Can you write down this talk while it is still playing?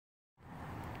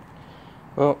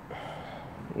Well,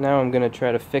 now I'm gonna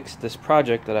try to fix this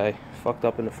project that I fucked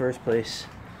up in the first place.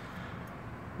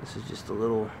 This is just a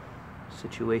little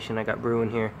situation I got brewing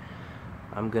here.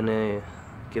 I'm gonna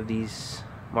give these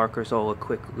markers all a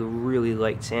quick, really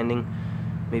light sanding,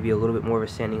 maybe a little bit more of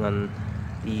a sanding on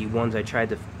the ones I tried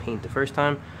to paint the first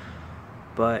time,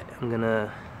 but I'm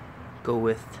gonna go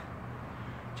with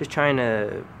just trying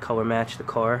to color match the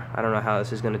car. I don't know how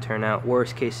this is gonna turn out.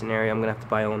 Worst case scenario, I'm gonna have to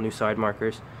buy all new side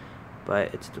markers,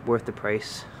 but it's worth the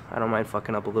price. I don't mind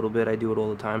fucking up a little bit. I do it all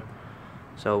the time.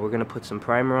 So we're gonna put some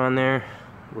primer on there.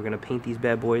 We're gonna paint these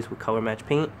bad boys with color match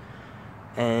paint,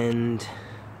 and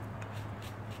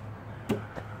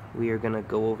we are gonna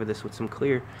go over this with some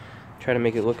clear, try to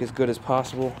make it look as good as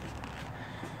possible.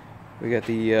 We got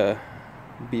the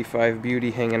B5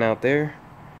 Beauty hanging out there.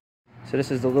 So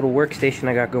this is the little workstation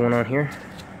I got going on here.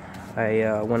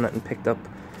 I went out and picked up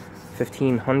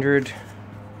 1500,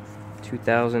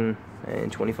 2000,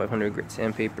 and 2500 grit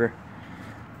sandpaper.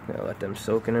 I'm gonna let them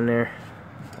soak in there,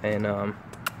 and go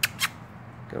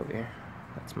over here.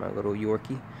 That's my little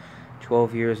Yorkie,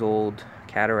 12 years old,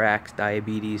 cataracts,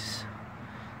 diabetes,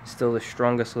 still the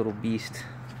strongest little beast.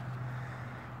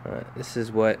 This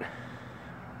is what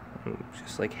I'm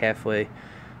just like halfway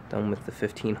done with the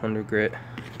 1500 grit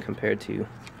compared to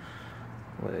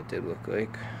what it did look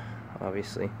like.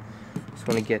 Obviously, just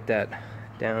want to get that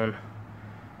down.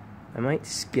 I might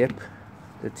skip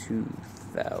the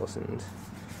 2000.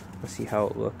 Let's see how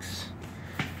it looks.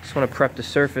 Just want to prep the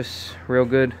surface real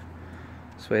good.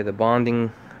 This way the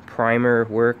bonding primer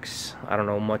works. I don't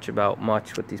know much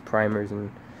with these primers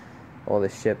and all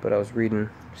this shit, but I was reading.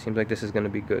 Seems like this is going to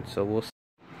be good, so we'll see.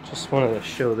 Just wanted to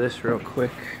show this real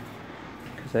quick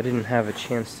because I didn't have a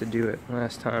chance to do it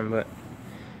last time, but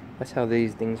that's how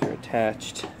these things are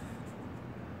attached.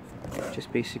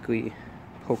 Just basically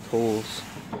poked holes,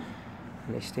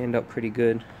 and they stand up pretty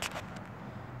good.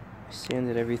 I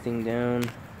sanded everything down,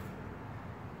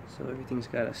 so everything's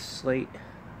got a slight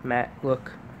matte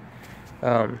look.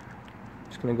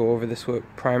 Just gonna go over this with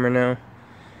primer now,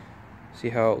 see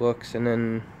how it looks, and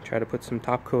then try to put some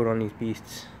top coat on these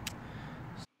beasts.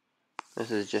 This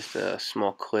is just a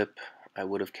small clip. I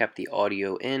would have kept the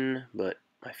audio in, but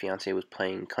my fiance was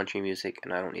playing country music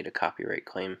and I don't need a copyright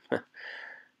claim.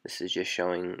 This is just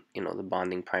showing, you know, the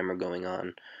bonding primer going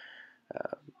on.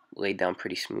 Laid down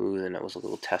pretty smooth, and that was a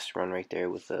little test run right there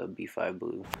with the B5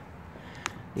 Blue.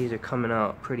 These are coming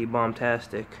out pretty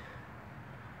bombastic.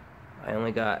 I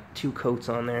only got 2 coats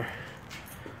on there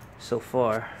so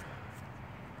far,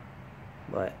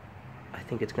 but I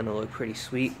think it's gonna look pretty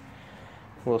sweet.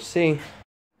 We'll see.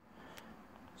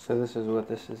 So this is what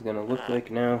this is gonna look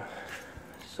like now.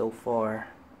 So far,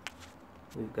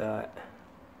 we've got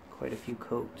quite a few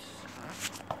coats,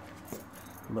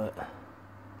 but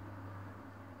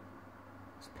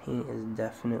this paint is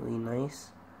definitely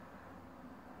nice.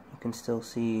 You can still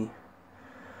see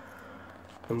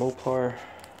the Mopar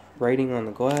writing on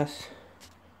the glass.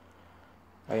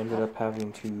 I ended up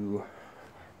having to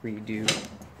redo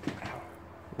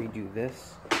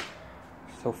this.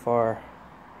 So far,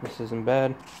 this isn't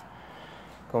bad.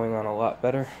 Going on a lot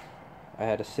better. I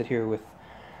had to sit here with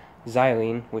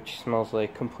xylene, which smells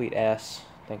like complete ass.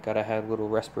 Thank God I had little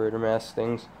respirator mask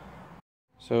things.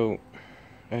 So,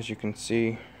 as you can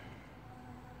see,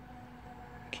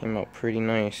 came out pretty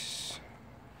nice.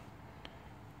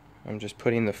 I'm just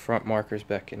putting the front markers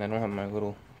back in. I don't have my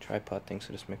little tripod thing,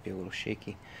 so this might be a little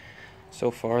shaky. So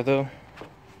far though,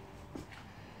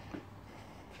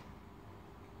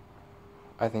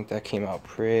 I think that came out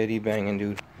pretty banging,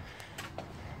 dude.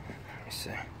 Let me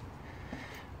see.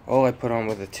 All I put on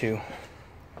with it too.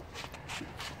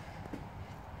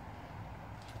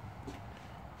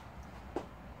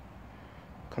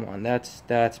 Come on, that's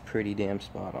pretty damn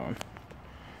spot on.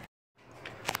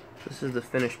 This is the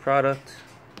finished product.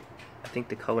 I think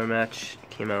the color match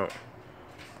came out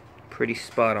pretty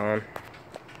spot on.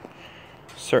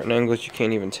 Certain angles you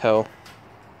can't even tell.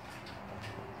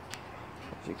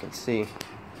 As you can see,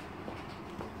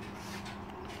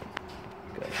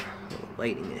 got a little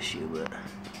lighting issue, but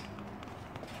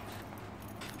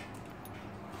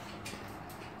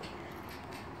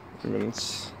I mean,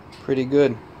 it's pretty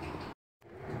good.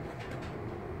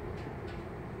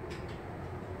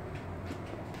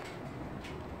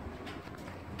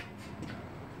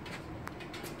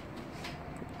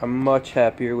 I'm much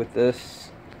happier with this.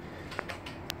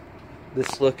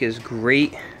 This look is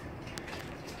great.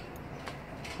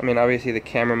 I mean, obviously the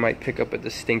camera might pick up a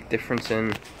distinct difference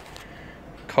in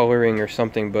coloring or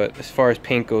something, but as far as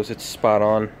paint goes, it's spot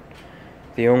on.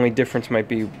 The only difference might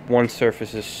be one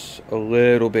surface is a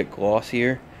little bit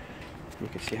glossier. You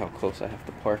can see how close I have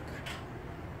to park.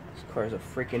 Car's a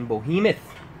freaking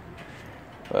behemoth.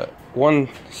 But one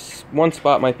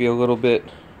spot might be a little bit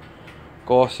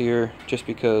glossier just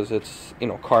because it's, you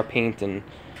know, car paint, and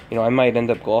you know, I might end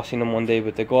up glossing them one day.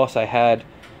 But the gloss I had,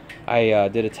 I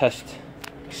did a test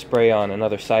spray on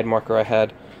another side marker I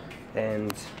had,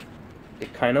 and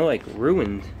it kind of like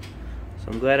ruined.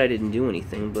 So I'm glad I didn't do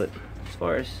anything. But as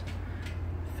far as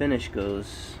finish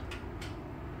goes,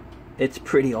 it's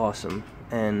pretty awesome,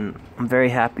 and I'm very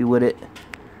happy with it.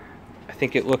 I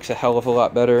think it looks a hell of a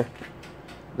lot better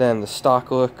than the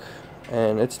stock look,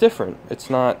 and it's different. It's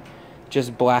not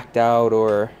just blacked out,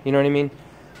 or, you know what I mean?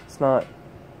 It's not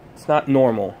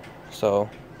normal. So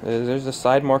there's a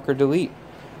side marker delete.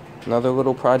 Another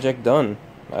little project done.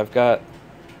 I've got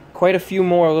quite a few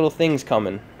more little things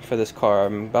coming for this car.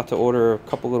 I'm about to order a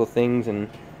couple little things, and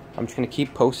I'm just gonna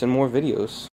keep posting more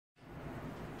videos.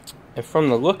 And from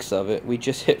the looks of it, we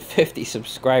just hit 50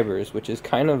 subscribers, which is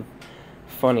kind of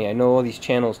funny. I know all these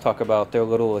channels talk about their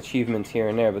little achievements here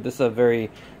and there, but this is a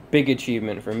very big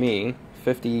achievement for me.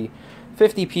 50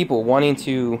 people wanting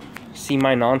to see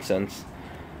my nonsense.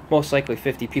 Most likely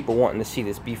 50 people wanting to see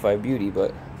this B5 Beauty,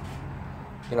 but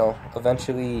you know,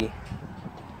 eventually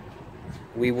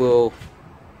we will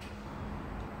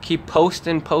keep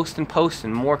posting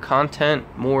more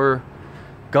content, more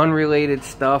gun-related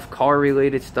stuff,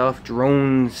 car-related stuff,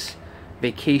 drones,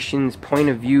 vacations, point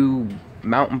of view,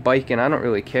 mountain biking. I don't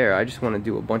really care. I just want to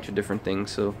do a bunch of different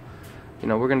things. So, you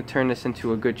know, we're going to turn this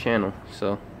into a good channel.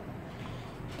 So,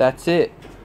 that's it.